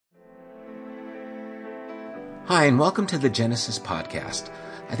Hi, and welcome to the Genesis Podcast.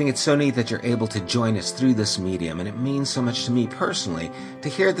 I think it's so neat that you're able to join us through this medium, and it means so much to me personally to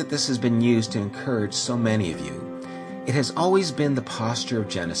hear that this has been used to encourage so many of you. It has always been the posture of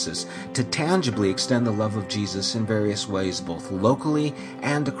Genesis to tangibly extend the love of Jesus in various ways, both locally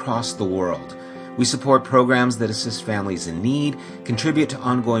and across the world. We support programs that assist families in need, contribute to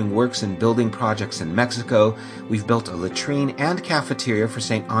ongoing works and building projects in Mexico. We've built a latrine and cafeteria for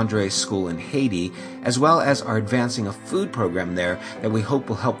St. Andre's School in Haiti, as well as are advancing a food program there that we hope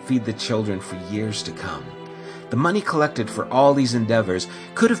will help feed the children for years to come. The money collected for all these endeavors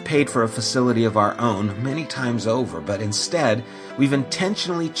could have paid for a facility of our own many times over, but instead, we've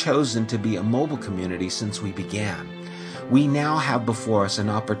intentionally chosen to be a mobile community since we began. We now have before us an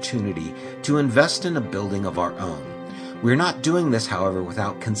opportunity to invest in a building of our own. We're not doing this, however,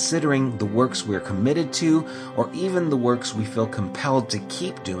 without considering the works we're committed to or even the works we feel compelled to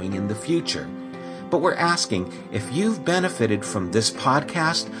keep doing in the future. But we're asking if you've benefited from this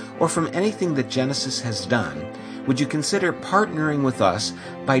podcast or from anything that Genesis has done, would you consider partnering with us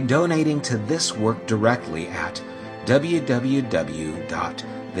by donating to this work directly at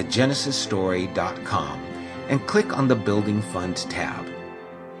www.thegenesisstory.com. and click on the Building Fund tab.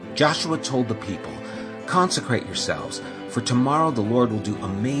 Joshua told the people, "Consecrate yourselves, for tomorrow the Lord will do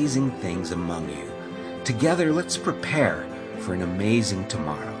amazing things among you. Together, let's prepare for an amazing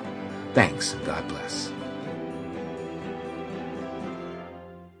tomorrow." Thanks, and God bless.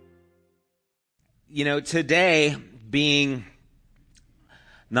 You know, today being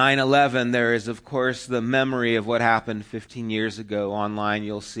 9/11, there is, of course, the memory of what happened 15 years ago. Online,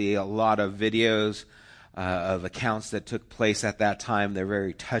 you'll see a lot of videos of accounts that took place at that time. They're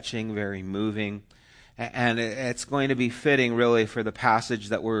very touching, very moving. And it's going to be fitting, really, for the passage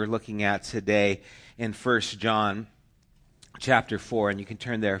that we're looking at today in 1 John chapter 4. And you can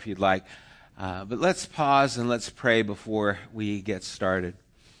turn there if you'd like. But let's pause and let's pray before we get started.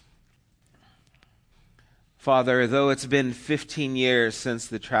 Father, though it's been 15 years since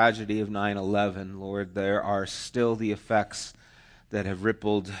the tragedy of 9/11, Lord, there are still the effects that have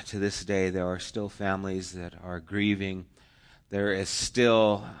rippled to this day. There are still families that are grieving. There is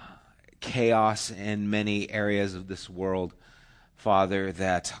still chaos in many areas of this world, Father,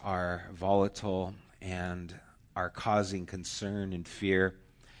 that are volatile and are causing concern and fear.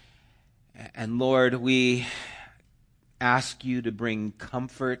 And Lord, we ask you to bring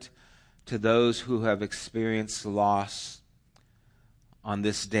comfort to those who have experienced loss on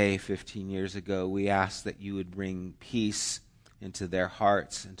this day 15 years ago. We ask that you would bring peace into their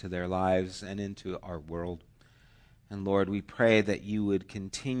hearts, into their lives, and into our world. And Lord, we pray that you would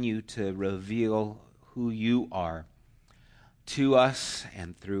continue to reveal who you are to us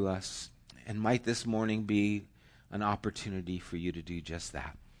and through us. And might this morning be an opportunity for you to do just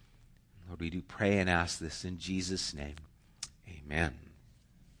that. Lord, we do pray and ask this in Jesus' name. Amen.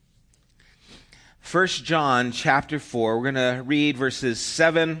 1 John chapter 4, we're going to read verses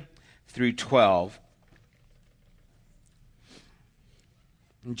 7 through 12.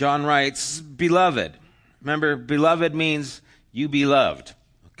 John writes, "Beloved." Remember, beloved means you be loved.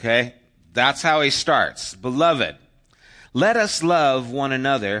 Okay? That's how he starts. "Beloved, let us love one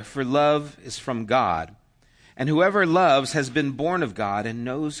another, for love is from God. And whoever loves has been born of God and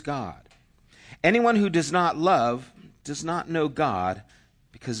knows God. Anyone who does not love does not know God,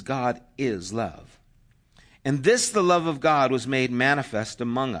 because God is love. And this, the love of God, was made manifest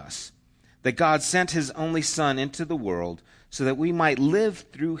among us, that God sent his only Son into the world so that we might live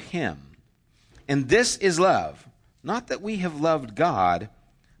through him. And this is love, not that we have loved God,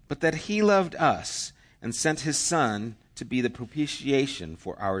 but that he loved us and sent his Son to be the propitiation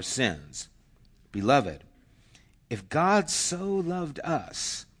for our sins. Beloved, if God so loved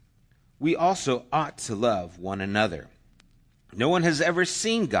us, we also ought to love one another. No one has ever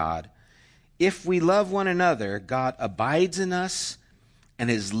seen God. If we love one another, God abides in us, and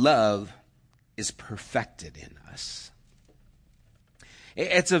his love is perfected in us."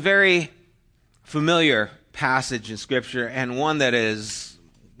 It's a very familiar passage in Scripture, and one that is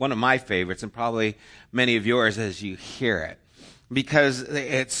one of my favorites, and probably many of yours as you hear it, because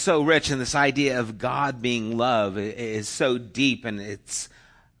it's so rich, and this idea of God being love is so deep, and it's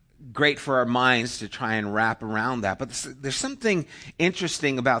great for our minds to try and wrap around that. But there's something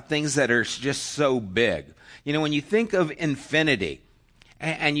interesting about things that are just so big. You know, when you think of infinity,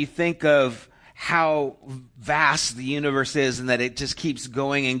 and you think of how vast the universe is and that it just keeps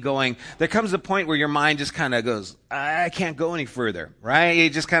going and going, there comes a point where your mind just kind of goes, I can't go any further, right? You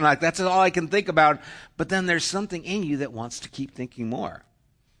just kind of like, that's all I can think about. But then there's something in you that wants to keep thinking more.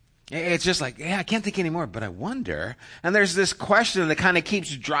 It's just like, I can't think anymore, but I wonder. And there's this question that kind of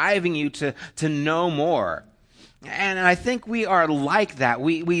keeps driving you to know more. And I think we are like that.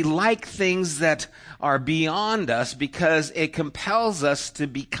 We like things that are beyond us because it compels us to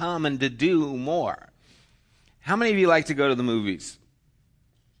become and to do more. How many of you like to go to the movies?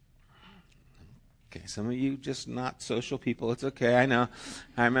 Okay, some of you just not social people. It's okay, I know.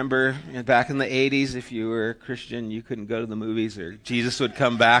 I remember back in the 80s, if you were a Christian, you couldn't go to the movies or Jesus would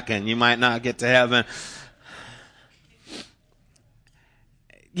come back and you might not get to heaven.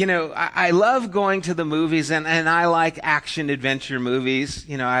 You know, I love going to the movies, and I like action-adventure movies.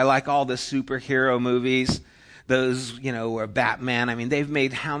 You know, I like all the superhero movies. Those, you know, where Batman, I mean, they've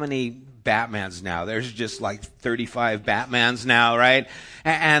made how many Batmans now? There's just like 35 Batmans now, right?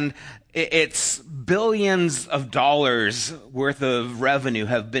 And it's billions of dollars worth of revenue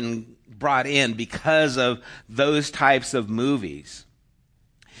have been brought in because of those types of movies.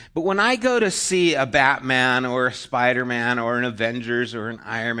 But when I go to see a Batman or a Spider-Man or an Avengers or an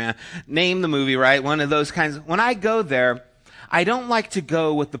Iron Man, name the movie, right? One of those kinds. When I go there, I don't like to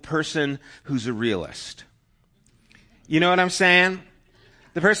go with the person who's a realist. You know what I'm saying?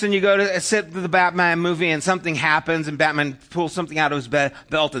 The person you go to sit to the Batman movie and something happens and Batman pulls something out of his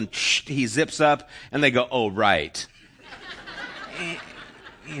belt and he zips up and they go, oh, right.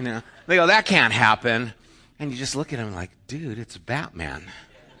 You know, they go, that can't happen. And you just look at him like, dude, it's Batman.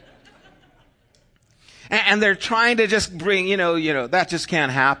 And they're trying to just bring, you know, that just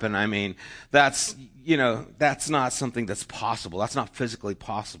can't happen. I mean, that's not something that's possible. That's not physically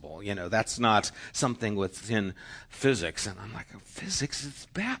possible. You know, that's not something within physics. And I'm like, physics? It's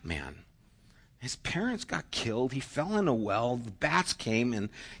Batman. His parents got killed. He fell in a well. The bats came, and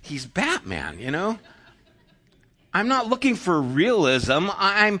he's Batman, you know? I'm not looking for realism.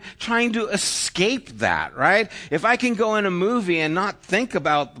 I'm trying to escape that, right? If I can go in a movie and not think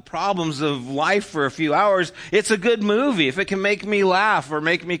about the problems of life for a few hours, it's a good movie. If it can make me laugh or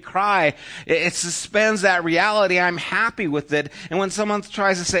make me cry, it suspends that reality. I'm happy with it. And when someone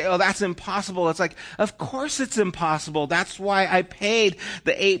tries to say, oh, that's impossible, it's like, of course it's impossible. That's why I paid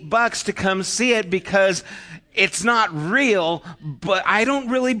the $8 to come see it, because it's not real, but I don't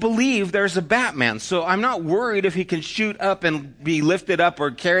really believe there's a Batman. So I'm not worried if he can shoot up and be lifted up or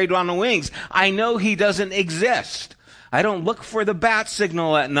carried on the wings. I know he doesn't exist. I don't look for the bat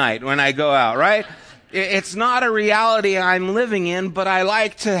signal at night when I go out, right? It's not a reality I'm living in, but I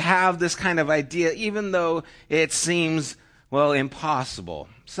like to have this kind of idea, even though it seems, well, impossible.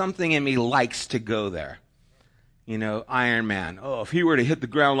 Something in me likes to go there. You know, Iron Man. Oh, if he were to hit the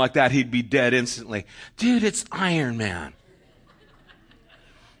ground like that, he'd be dead instantly. Dude, it's Iron Man.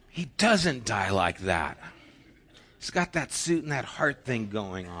 He doesn't die like that. He's got that suit and that heart thing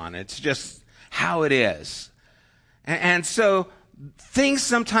going on. It's just how it is. And so things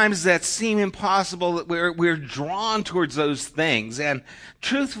sometimes that seem impossible, we're drawn towards those things. And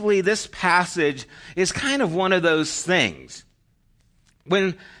truthfully, this passage is kind of one of those things.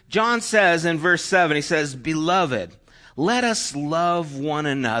 When John says in verse 7, he says, beloved, let us love one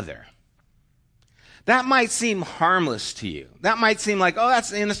another. That might seem harmless to you. That might seem like, oh,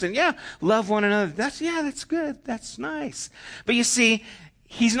 that's innocent. Yeah, love one another. That's good. That's nice. But you see,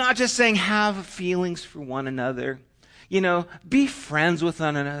 he's not just saying have feelings for one another. You know, be friends with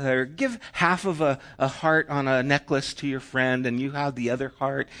one another. Give half of a heart on a necklace to your friend and you have the other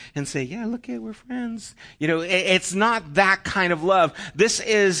heart and say, yeah, look at, we're friends. You know, it's not that kind of love. This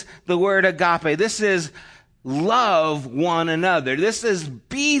is the word agape. This is love one another. This is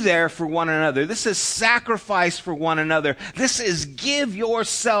be there for one another. This is sacrifice for one another. This is give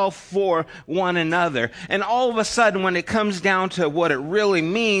yourself for one another. And all of a sudden, when it comes down to what it really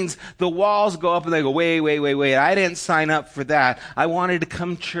means, the walls go up and they go, wait. I didn't sign up for that. I wanted to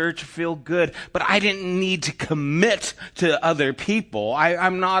come to church, feel good, but I didn't need to commit to other people.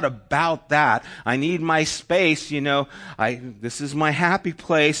 I'm not about that. I need my space, you know. This is my happy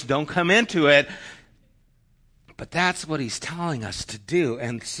place. Don't come into it. But that's what he's telling us to do.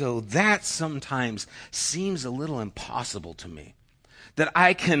 And so that sometimes seems a little impossible to me. That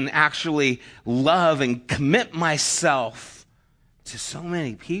I can actually love and commit myself to so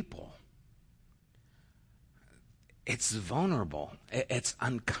many people. It's vulnerable. It's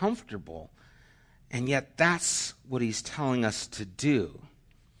uncomfortable. And yet that's what he's telling us to do.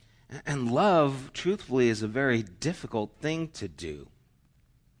 And love, truthfully, is a very difficult thing to do.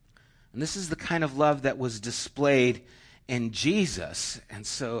 And this is the kind of love that was displayed in Jesus. And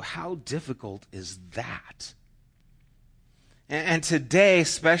so how difficult is that? And today,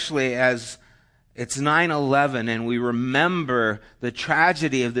 especially as it's 9/11 and we remember the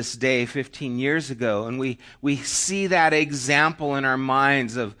tragedy of this day 15 years ago, and we see that example in our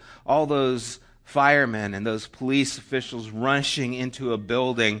minds of all those firemen and those police officials rushing into a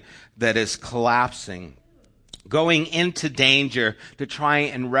building that is collapsing. going into danger to try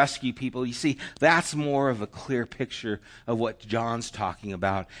and rescue people. You see, that's more of a clear picture of what John's talking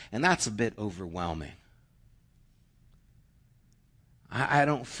about, and that's a bit overwhelming. I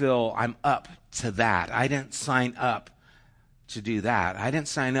don't feel I'm up to that. I didn't sign up to do that. I didn't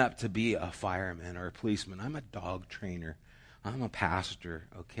sign up to be a fireman or a policeman. I'm a dog trainer. I'm a pastor,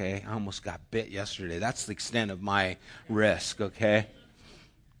 okay? I almost got bit yesterday. That's the extent of my risk, okay?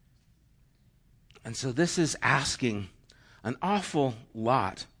 And so this is asking an awful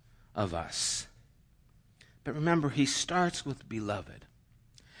lot of us. But remember, he starts with beloved.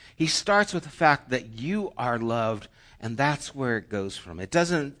 He starts with the fact that you are loved, and that's where it goes from. It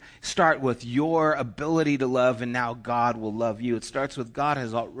doesn't start with your ability to love and now God will love you. It starts with God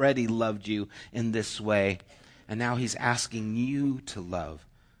has already loved you in this way, and now he's asking you to love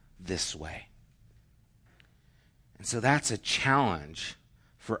this way. And so that's a challenge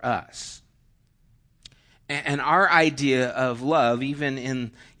for us. And our idea of love, even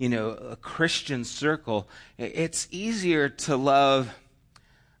in, a Christian circle, it's easier to love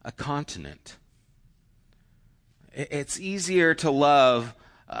a continent. It's easier to love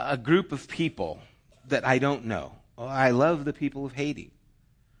a group of people that I don't know. Oh, I love the people of Haiti.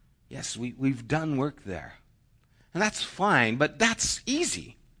 Yes, we've done work there. And that's fine, but that's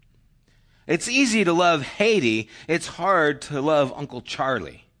easy. It's easy to love Haiti. It's hard to love Uncle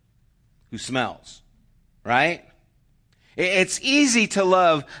Charlie, who smells, right? It's easy to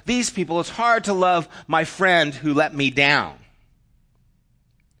love these people. It's hard to love my friend who let me down.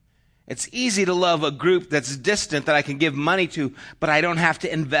 It's easy to love a group that's distant that I can give money to, but I don't have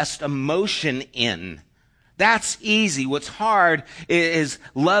to invest emotion in. That's easy. What's hard is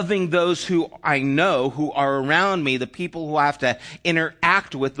loving those who I know, who are around me, the people who I have to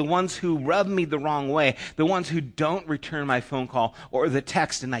interact with, the ones who rub me the wrong way, the ones who don't return my phone call or the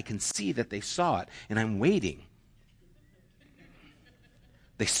text, and I can see that they saw it, and I'm waiting.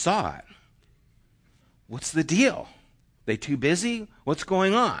 They saw it. What's the deal? They too busy? What's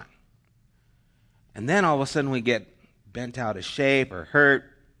going on? And then all of a sudden we get bent out of shape or hurt.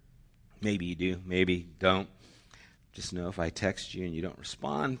 Maybe you do, maybe don't. Just know if I text you and you don't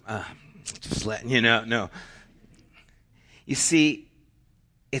respond, just letting you know. No. You see,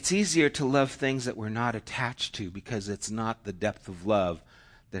 it's easier to love things that we're not attached to because it's not the depth of love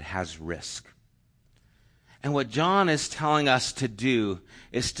that has risk. And what John is telling us to do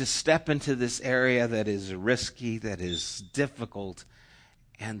is to step into this area that is risky, that is difficult,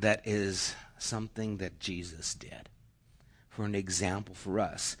 and that is something that Jesus did for an example for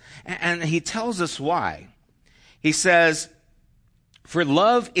us. And he tells us why. He says, "For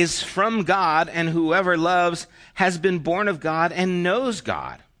love is from God, and whoever loves has been born of God and knows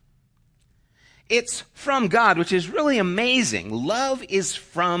God." It's from God, which is really amazing. Love is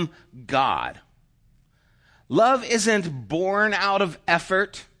from God. Love isn't born out of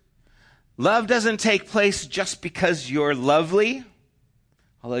effort. Love doesn't take place just because you're lovely.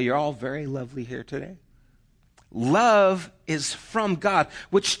 Although you're all very lovely here today. Love is from God,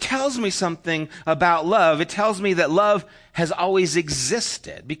 which tells me something about love. It tells me that love has always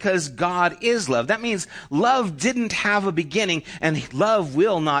existed because God is love. That means love didn't have a beginning and love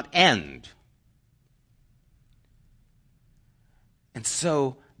will not end. And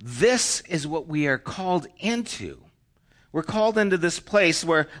so this is what we are called into. We're called into this place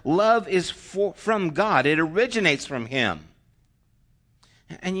where love is from God. It originates from Him.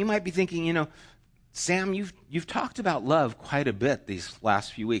 And you might be thinking, Sam, you've talked about love quite a bit these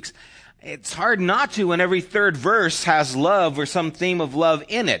last few weeks. It's hard not to when every third verse has love or some theme of love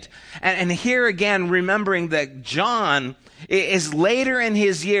in it. And here again, remembering that John is later in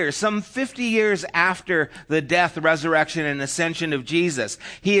his years, some 50 years after the death, resurrection, and ascension of Jesus.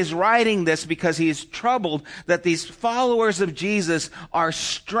 He is writing this because he is troubled that these followers of Jesus are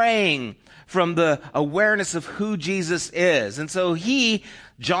straying from the awareness of who Jesus is. And so he,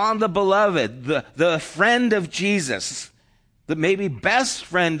 John the beloved, the friend of Jesus, the maybe best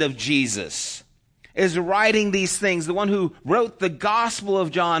friend of Jesus, is writing these things. The one who wrote the Gospel of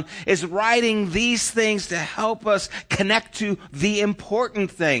John is writing these things to help us connect to the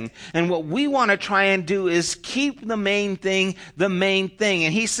important thing. And what we want to try and do is keep the main thing the main thing.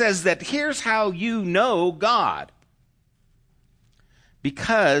 And he says that here's how you know God.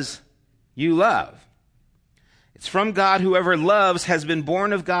 Because you love. It's from God. Whoever loves has been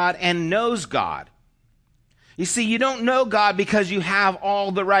born of God and knows God. You see, you don't know God because you have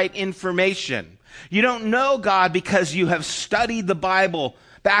all the right information. You don't know God because you have studied the Bible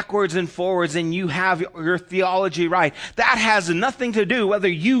backwards and forwards and you have your theology right. That has nothing to do whether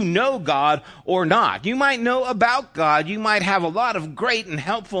you know God or not. You might know about God. You might have a lot of great and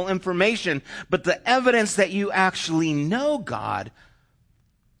helpful information, but the evidence that you actually know God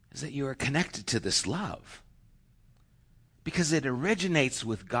is that you are connected to this love. Because it originates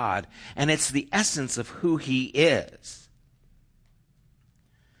with God, and it's the essence of who He is.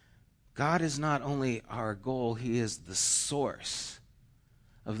 God is not only our goal, He is the source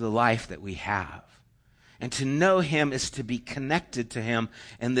of the life that we have. And to know Him is to be connected to Him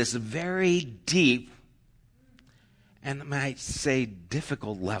in this very deep, and I might say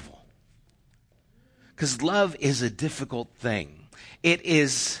difficult level. Because love is a difficult thing. It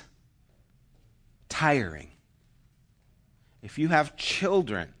is tiring. If you have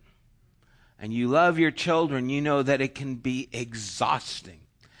children and you love your children, you know that it can be exhausting.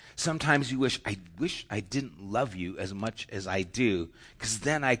 Sometimes you wish I didn't love you as much as I do, because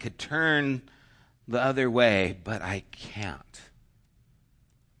then I could turn the other way, but I can't.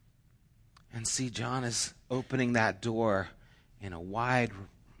 And see, John is opening that door in a wide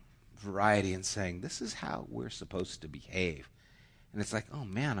variety and saying, this is how we're supposed to behave. And it's like, oh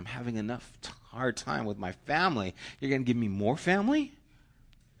man, I'm having enough hard time with my family. You're going to give me more family?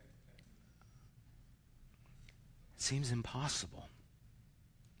 It seems impossible.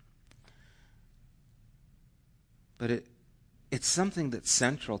 But it's something that's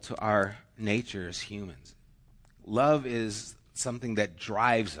central to our nature as humans. Love is something that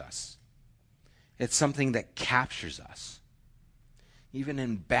drives us. It's something that captures us. Even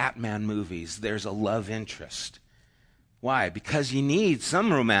in Batman movies, there's a love interest. Why? Because you need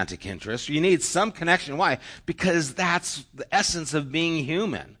some romantic interest. You need some connection. Why? Because that's the essence of being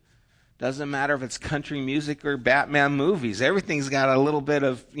human. Doesn't matter if it's country music or Batman movies. Everything's got a little bit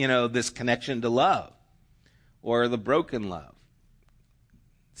of, this connection to love or the broken love.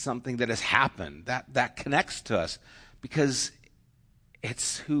 Something that has happened that connects to us because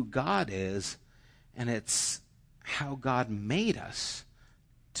it's who God is and it's how God made us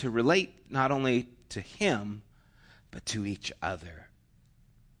to relate not only to Him, but to each other.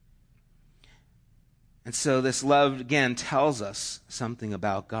 And so this love, again, tells us something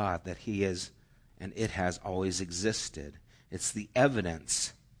about God, that He is, and it has always existed. It's the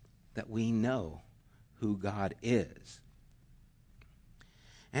evidence that we know who God is.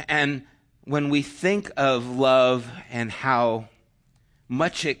 And when we think of love and how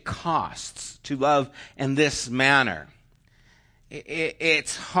much it costs to love in this manner,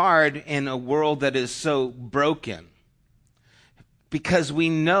 it's hard in a world that is so broken, because we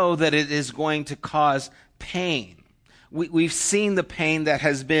know that it is going to cause pain. We've seen the pain that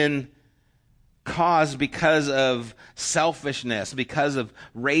has been caused because of selfishness, because of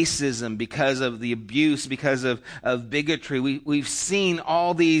racism, because of the abuse, because of bigotry. We've seen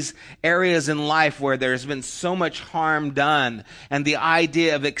all these areas in life where there's been so much harm done, and the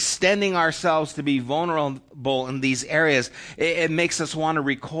idea of extending ourselves to be vulnerable in these areas, it makes us want to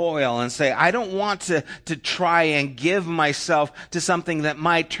recoil and say, I don't want to try and give myself to something that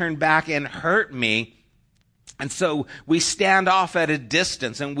might turn back and hurt me. And so we stand off at a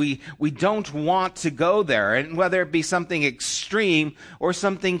distance, and we don't want to go there. And whether it be something extreme or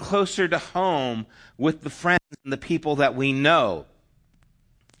something closer to home with the friends and the people that we know.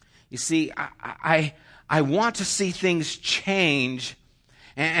 You see, I want to see things change,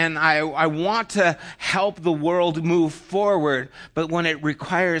 and I want to help the world move forward. But when it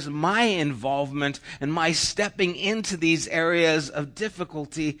requires my involvement and my stepping into these areas of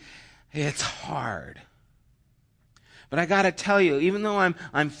difficulty, it's hard. But I got to tell you, even though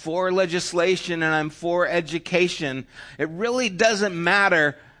I'm for legislation and I'm for education, it really doesn't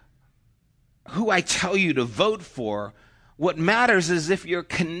matter who I tell you to vote for. What matters is if you're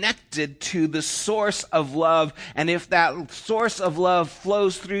connected to the source of love, and if that source of love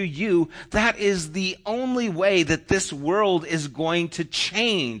flows through you, that is the only way that this world is going to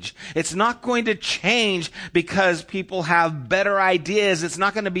change. It's not going to change because people have better ideas. It's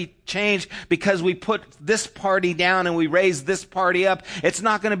not going to be changed because we put this party down and we raise this party up. It's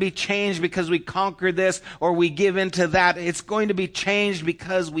not going to be changed because we conquer this or we give into that. It's going to be changed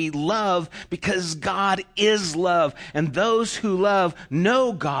because we love, because God is love. And those who love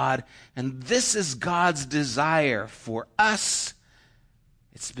know God, and this is God's desire for us.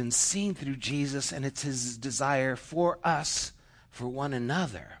 It's been seen through Jesus, and it's His desire for us, for one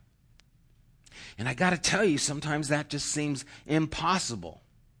another. And I got to tell you, sometimes that just seems impossible.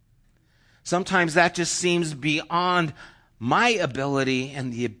 Sometimes that just seems beyond my ability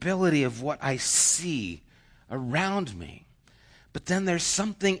and the ability of what I see around me. But then there's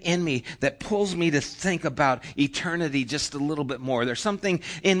something in me that pulls me to think about eternity just a little bit more. There's something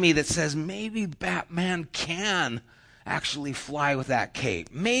in me that says maybe Batman can actually fly with that cape.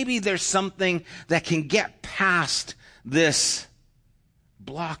 Maybe there's something that can get past this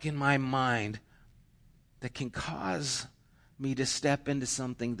block in my mind that can cause me to step into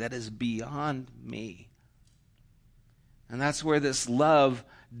something that is beyond me. And that's where this love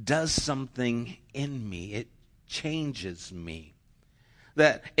does something in me. It changes me.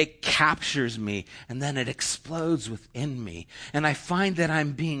 That it captures me and then it explodes within me. And I find that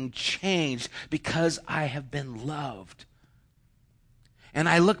I'm being changed because I have been loved. And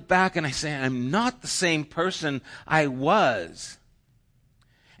I look back and I say, I'm not the same person I was.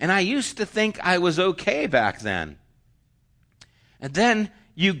 And I used to think I was okay back then. And then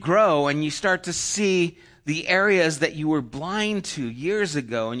you grow and you start to see the areas that you were blind to years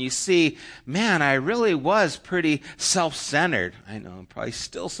ago. And you see, man, I really was pretty self-centered. I know I'm probably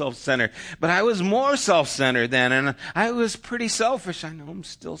still self-centered, but I was more self-centered then. And I was pretty selfish. I know I'm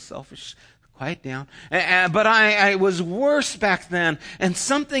still selfish. Quiet down. But I was worse back then. And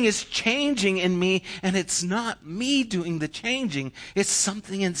something is changing in me. And it's not me doing the changing. It's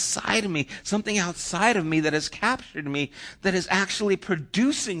something inside of me. Something outside of me that has captured me. That is actually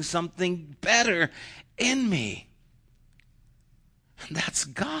producing something better in me. And that's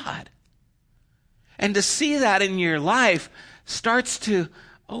God. And to see that in your life starts to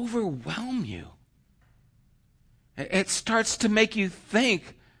overwhelm you. It starts to make you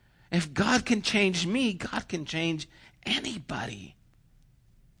think, if God can change me, God can change anybody.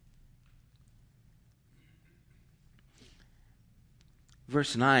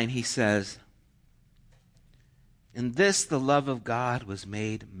 Verse 9, he says, "In this the love of God was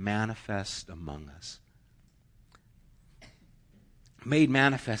made manifest among us." Made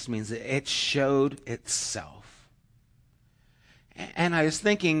manifest means that it showed itself. And I was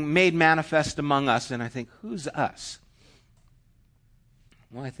thinking, made manifest among us, and I think, who's us?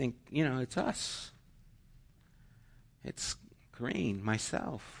 Well, I think, it's us. It's Corrine,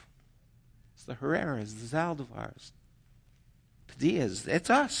 myself. It's the Herreras, the Zaldivars, Padillas. It's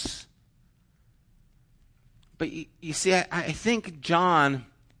us. But you see, I think John,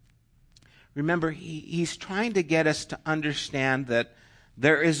 remember, he's trying to get us to understand that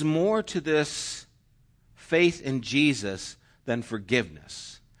there is more to this faith in Jesus than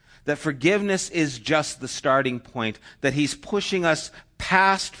forgiveness. That forgiveness is just the starting point. That he's pushing us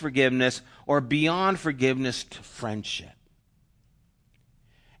past forgiveness or beyond forgiveness to friendship.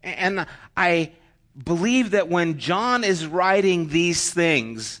 And I believe that when John is writing these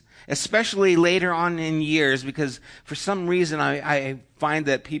things, especially later on in years, because for some reason I find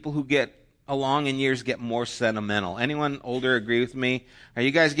that people who get along in years get more sentimental. Anyone older agree with me? Are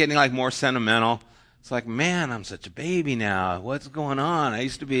you guys getting more sentimental? It's like, man, I'm such a baby now. What's going on? I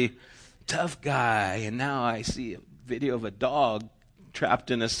used to be a tough guy, and now I see a video of a dog trapped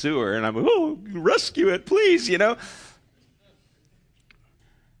in a sewer, and I'm like, oh, rescue it, please, And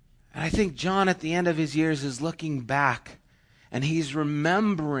I think John, at the end of his years, is looking back, and he's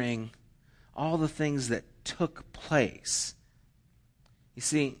remembering all the things that took place. You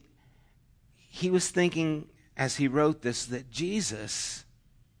see, he was thinking, as he wrote this, that Jesus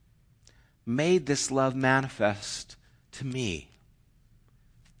made this love manifest to me,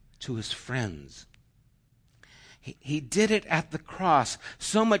 to his friends. He did it at the cross,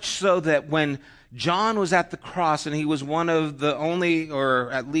 so much so that when John was at the cross, and he was one of the only,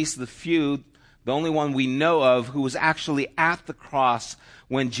 or at least the few, the only one we know of who was actually at the cross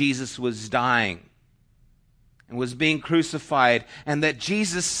when Jesus was dying and was being crucified, and that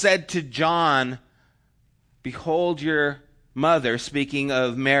Jesus said to John, "Behold your mother," speaking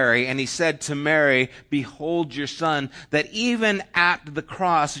of Mary, and he said to Mary, "Behold your son," that even at the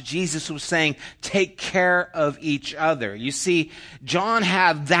cross, Jesus was saying, take care of each other. You see, John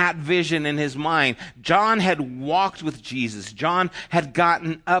had that vision in his mind. John had walked with Jesus. John had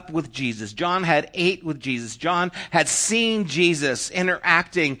gotten up with Jesus. John had ate with Jesus. John had seen Jesus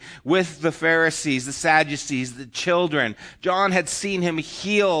interacting with the Pharisees, the Sadducees, the children. John had seen him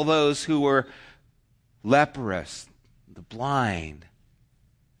heal those who were leprous, the blind.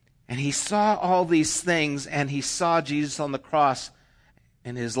 And he saw all these things, and he saw Jesus on the cross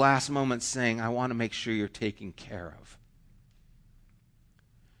in his last moments saying, I want to make sure you're taken care of.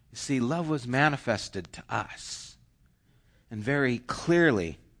 You see, love was manifested to us, and very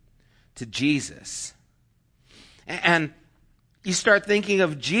clearly to Jesus. And you start thinking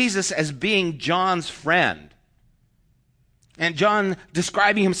of Jesus as being John's friend, and John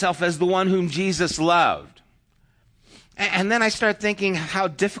describing himself as the one whom Jesus loved. And then I start thinking how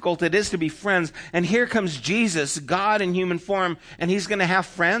difficult it is to be friends. And here comes Jesus, God in human form, and he's going to have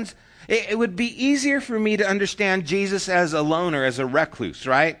friends. It would be easier for me to understand Jesus as a loner, as a recluse,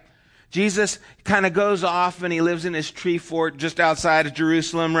 right? Jesus kind of goes off and he lives in his tree fort just outside of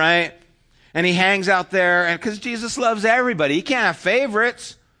Jerusalem, right? And he hangs out there, and because Jesus loves everybody. He can't have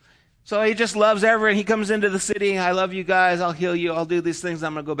favorites. So he just loves everyone. He comes into the city. I love you guys. I'll heal you. I'll do these things.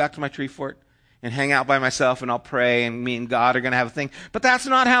 I'm going to go back to my tree fort and hang out by myself, and I'll pray, and me and God are going to have a thing. But that's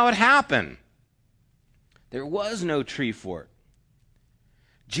not how it happened. There was no tree fort.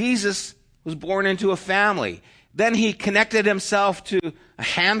 Jesus was born into a family. Then he connected himself to a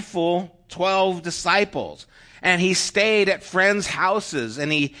handful, 12 disciples. And he stayed at friends' houses,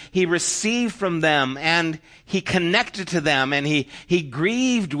 and he received from them, and he connected to them, and he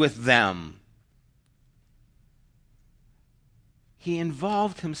grieved with them. He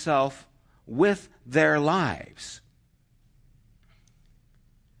involved himself with their lives.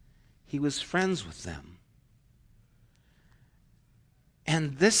 He was friends with them.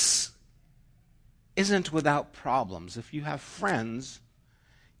 And this isn't without problems. If you have friends,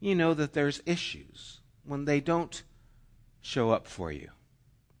 you know that there's issues when they don't show up for you.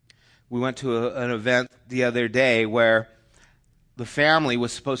 We went to an event the other day where the family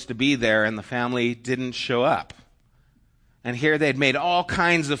was supposed to be there and the family didn't show up. And here they'd made all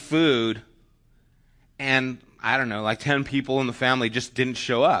kinds of food, and I don't know, like 10 people in the family just didn't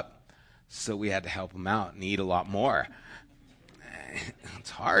show up. So we had to help them out and eat a lot more. It's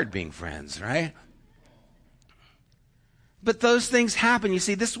hard being friends, right? But those things happen. You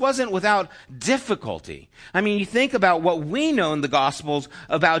see, this wasn't without difficulty. I mean, you think about what we know in the Gospels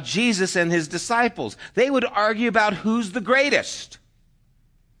about Jesus and his disciples. They would argue about who's the greatest.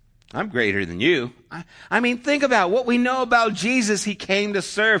 I'm greater than you. I mean, think about what we know about Jesus. He came to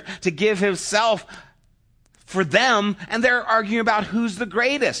serve, to give himself for them, and they're arguing about who's the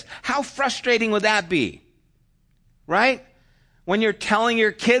greatest. How frustrating would that be? Right? When you're telling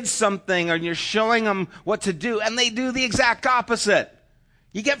your kids something or you're showing them what to do and they do the exact opposite.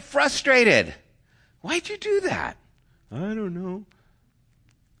 You get frustrated. Why'd you do that? I don't know.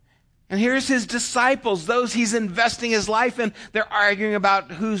 And here's his disciples, those he's investing his life in. They're arguing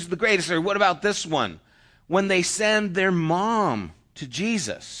about who's the greatest. Or what about this one? When they send their mom to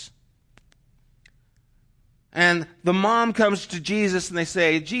Jesus. And the mom comes to Jesus and they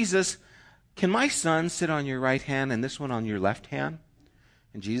say, Jesus, can my son sit on your right hand and this one on your left hand?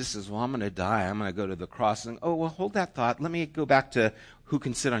 And Jesus says, well, I'm going to die. I'm going to go to the cross. And, oh, well, hold that thought. Let me go back to who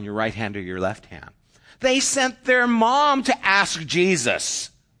can sit on your right hand or your left hand. They sent their mom to ask Jesus.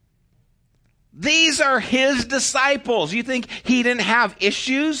 These are his disciples. You think he didn't have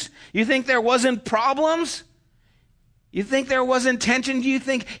issues? You think there wasn't problems? You think there wasn't tension? Do you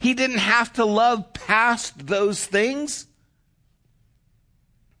think he didn't have to love past those things?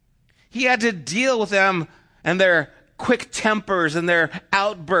 He had to deal with them and their quick tempers and their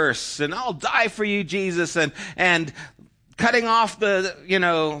outbursts and I'll die for you, Jesus, and cutting off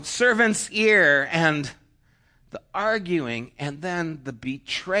the, servant's ear and the arguing and then the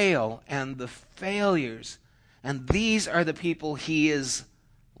betrayal and the failures. And these are the people he is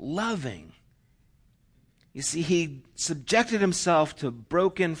loving. You see, he subjected himself to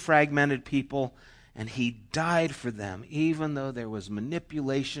broken, fragmented people, and he died for them, even though there was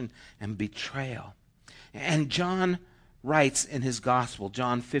manipulation and betrayal. And John writes in his gospel,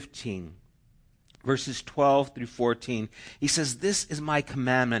 John 15, verses 12 through 14, he says, this is my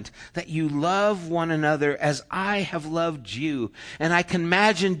commandment, that you love one another as I have loved you. And I can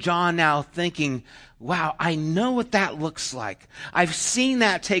imagine John now thinking, wow, I know what that looks like. I've seen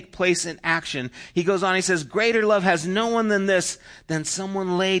that take place in action. He goes on, he says, greater love has no one than this, than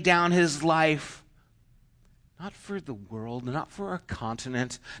someone lay down his life. Not for the world, not for a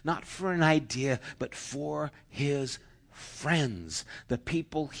continent, not for an idea, but for his friends, the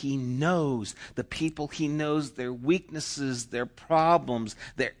people he knows, their weaknesses, their problems,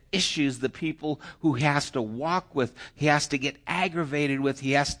 their issues, the people who he has to walk with, he has to get aggravated with,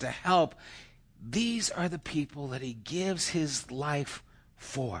 he has to help. These are the people that he gives his life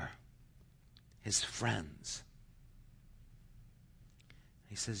for, his friends.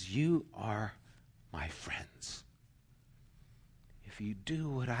 He says, you are my friends. If you do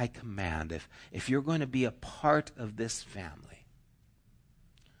what I command, if you're going to be a part of this family,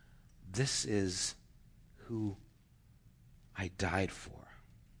 this is who I died for.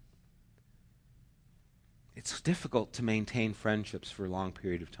 It's difficult to maintain friendships for a long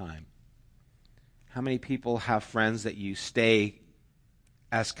period of time. How many people have friends that you stay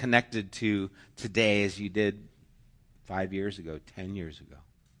as connected to today as you did 5 years ago, 10 years ago?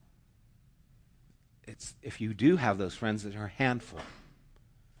 if you do have those friends that are a handful,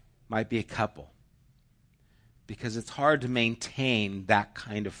 might be a couple, because it's hard to maintain that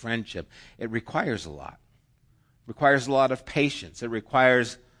kind of friendship. It requires a lot. It requires a lot of patience. It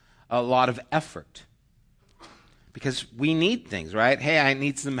requires a lot of effort. Because we need things, right? Hey, I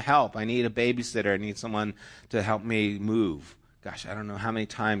need some help. I need a babysitter. I need someone to help me move. Gosh, I don't know how many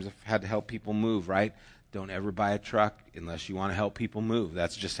times I've had to help people move, right? Don't ever buy a truck unless you want to help people move.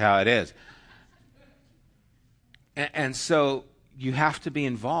 That's just how it is. And so you have to be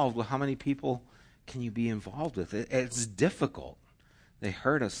involved. Well, how many people can you be involved with? It's difficult. They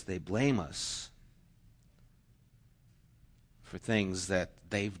hurt us. They blame us for things that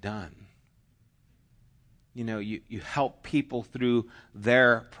they've done. You know, you help people through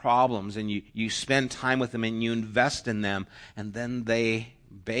their problems, and you spend time with them, and you invest in them, and then they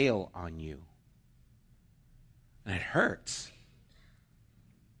bail on you. And it hurts.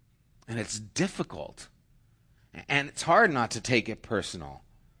 And it's difficult. And it's hard not to take it personal.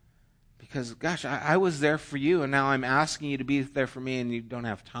 Because, gosh, I was there for you, and now I'm asking you to be there for me, and you don't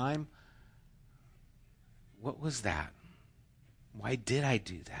have time. What was that? Why did I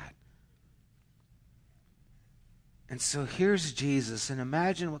do that? And so here's Jesus, and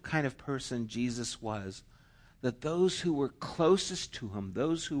imagine what kind of person Jesus was. That those who were closest to him,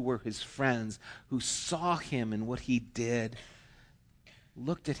 those who were his friends, who saw him and what he did,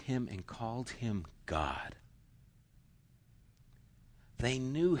 looked at him and called him God. They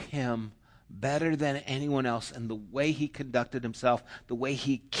knew him better than anyone else, and the way he conducted himself, the way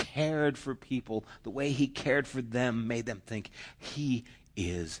he cared for people, the way he cared for them made them think he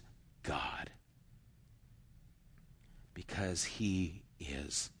is God. Because he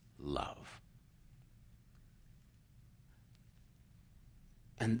is love.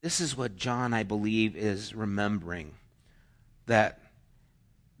 And this is what John, I believe, is remembering. That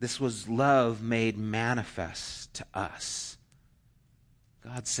this was love made manifest to us.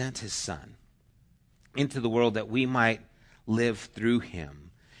 God sent his Son into the world that we might live through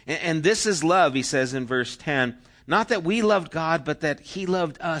him. And this is love, he says in verse 10. Not that we loved God, but that he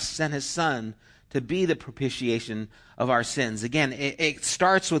loved us, sent his Son to be the propitiation of our sins. Again, it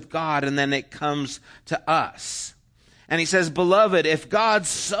starts with God and then it comes to us. And he says, Beloved, if God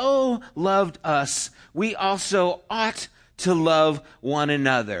so loved us, we also ought to love one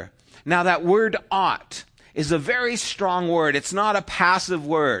another. Now that word ought is a very strong word. It's not a passive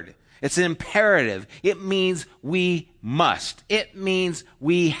word. It's an imperative. It means we must. It means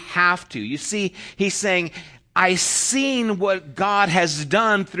we have to. You see, he's saying, I seen what God has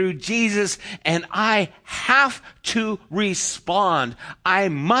done through Jesus, and I have to respond. I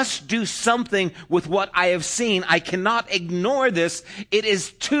must do something with what I have seen. I cannot ignore this. It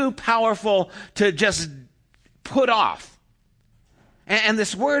is too powerful to just put off. And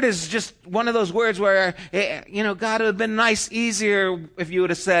this word is just one of those words where, God, it would have been nice, easier if you would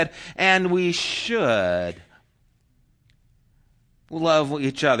have said, and we should love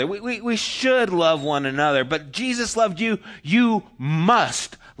each other. We should love one another. But Jesus loved you. You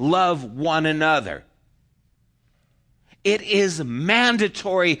must love one another. It is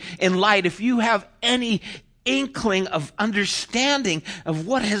mandatory in light. If you have any inkling of understanding of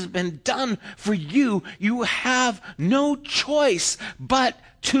what has been done for you, you have no choice but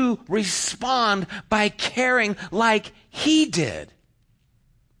to respond by caring like he did.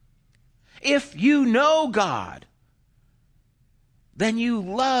 If you know God, then you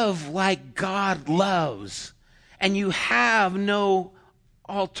love like God loves, and you have no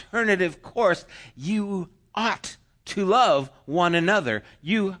alternative course. You ought to love one another.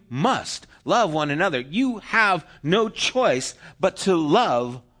 You must love one another. You have no choice but to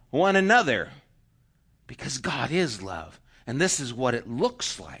love one another, because God is love. And this is what it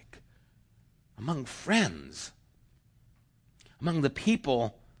looks like among friends, among the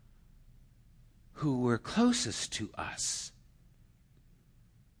people who were closest to us.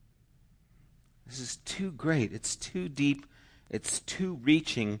 This is too great. It's too deep. It's too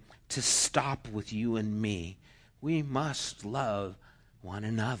reaching to stop with you and me. We must love one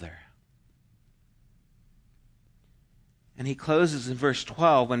another. And he closes in verse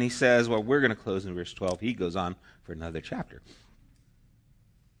 12 when he says, well, we're going to close in verse 12. He goes on for another chapter.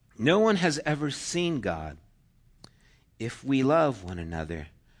 No one has ever seen God. If we love one another,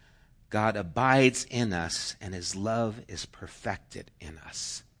 God abides in us, and his love is perfected in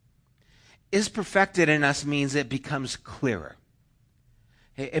us. Is perfected in us means it becomes clearer.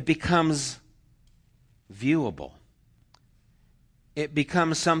 It becomes viewable. It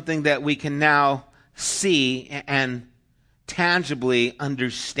becomes something that we can now see and tangibly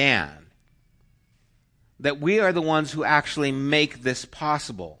understand. That we are the ones who actually make this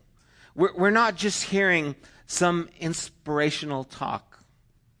possible. We're not just hearing some inspirational talk.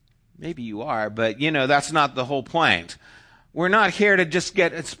 Maybe you are, but that's not the whole point. We're not here to just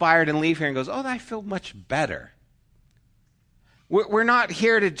get inspired and leave here and goes, oh, I feel much better. We're not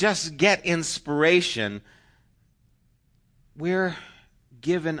here to just get inspiration. We're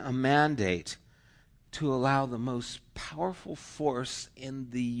given a mandate to allow the most powerful force in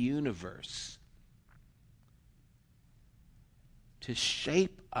the universe to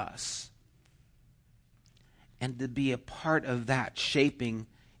shape us and to be a part of that shaping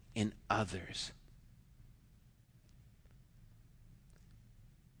in others.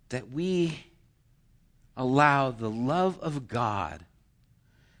 That we allow the love of God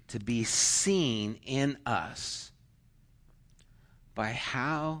to be seen in us by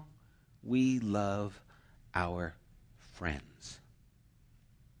how we love our friends.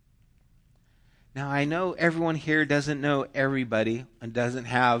 Now, I know everyone here doesn't know everybody and doesn't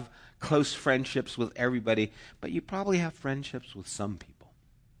have close friendships with everybody, but you probably have friendships with some people.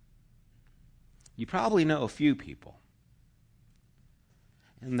 You probably know a few people.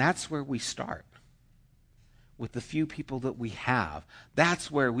 And that's where we start, with the few people that we have.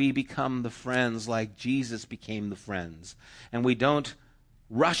 That's where we become the friends like Jesus became the friends. And we don't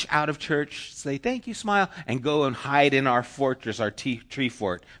rush out of church, say, thank you, smile, and go and hide in our fortress, our tree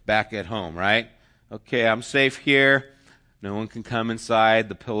fort back at home, right? Okay, I'm safe here. No one can come inside.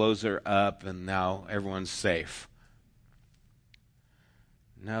 The pillows are up, and now everyone's safe.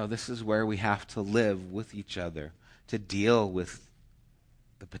 No, this is where we have to live with each other, to deal with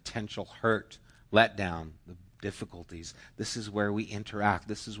the potential hurt, letdown, the difficulties. This is where we interact.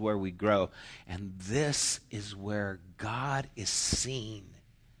 This is where we grow. And this is where God is seen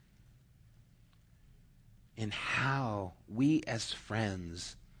in how we as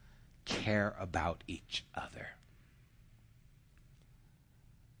friends care about each other.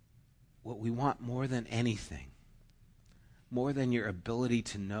 What we want more than anything, more than your ability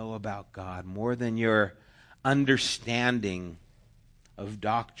to know about God, more than your understanding of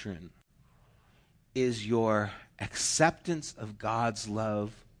doctrine, is your acceptance of God's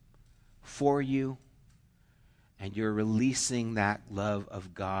love for you, and you're releasing that love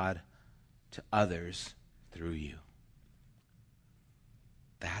of God to others through you.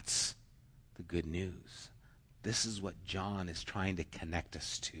 That's the good news. This is what John is trying to connect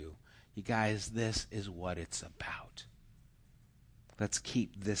us to. You guys, this is what it's about. Let's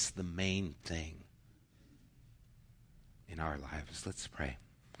keep this the main thing in our lives. Let's pray.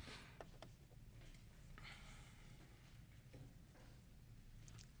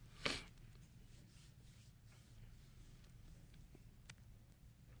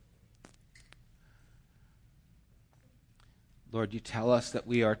 Lord, you tell us that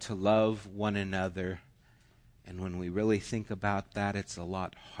we are to love one another. And when we really think about that, it's a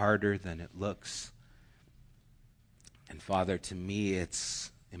lot harder than it looks. And Father, to me,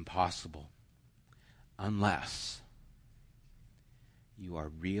 it's impossible unless you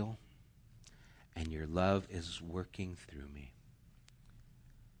are real and your love is working through me.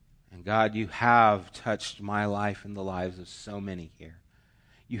 And God, you have touched my life and the lives of so many here.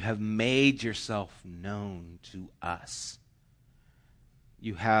 You have made yourself known to us.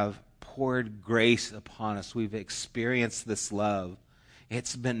 You have poured grace upon us. We've experienced this love.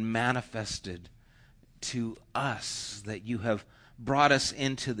 It's been manifested to us that you have brought us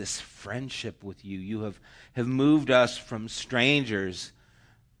into this friendship with you. You have moved us from strangers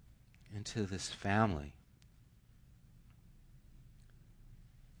into this family.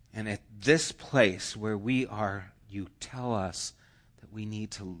 And at this place where we are, you tell us that we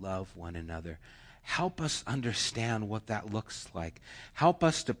need to love one another. Help us understand what that looks like. Help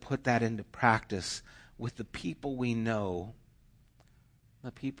us to put that into practice with the people we know,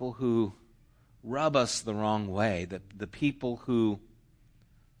 the people who rub us the wrong way, the people who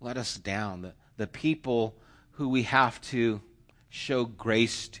let us down, the people who we have to show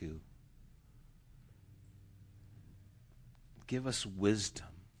grace to. Give us wisdom.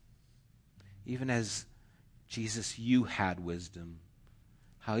 Even as Jesus, you had wisdom.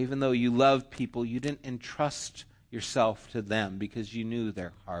 How even though you loved people, you didn't entrust yourself to them because you knew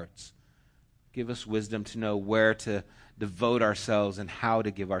their hearts. Give us wisdom to know where to devote ourselves and how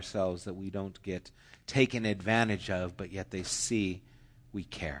to give ourselves, that we don't get taken advantage of, but yet they see we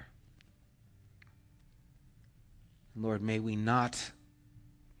care. Lord, may we not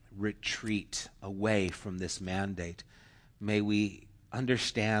retreat away from this mandate. May we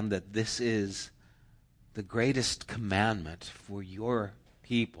understand that this is the greatest commandment for your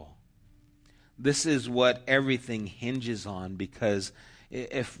people. This is what everything hinges on, because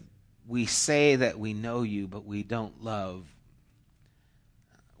if we say that we know you but we don't love,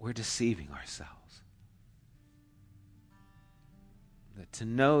 we're deceiving ourselves. That to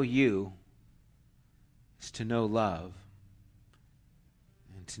know you is to know love.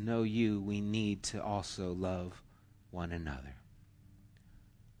 And to know you, we need to also love one another.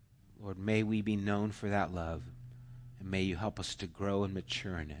 Lord, may we be known for that love, and may you help us to grow and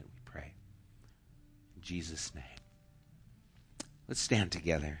mature in it, we pray. In Jesus' name. Let's stand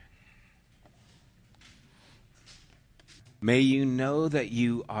together. May you know that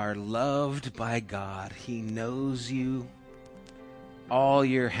you are loved by God. He knows you, all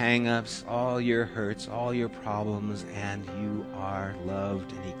your hang-ups, all your hurts, all your problems, and you are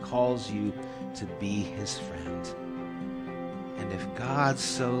loved, and he calls you to be his friend. And if God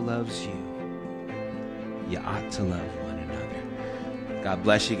so loves you, you ought to love one another. God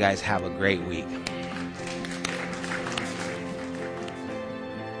bless you guys. Have a great week.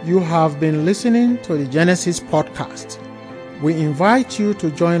 You have been listening to the Genesis podcast. We invite you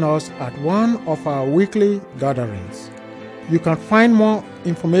to join us at one of our weekly gatherings. You can find more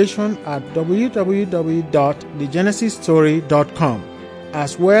information at www.thegenesisstory.com,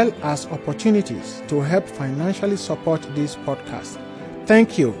 as well as opportunities to help financially support this podcast.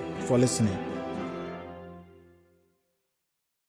 Thank you for listening.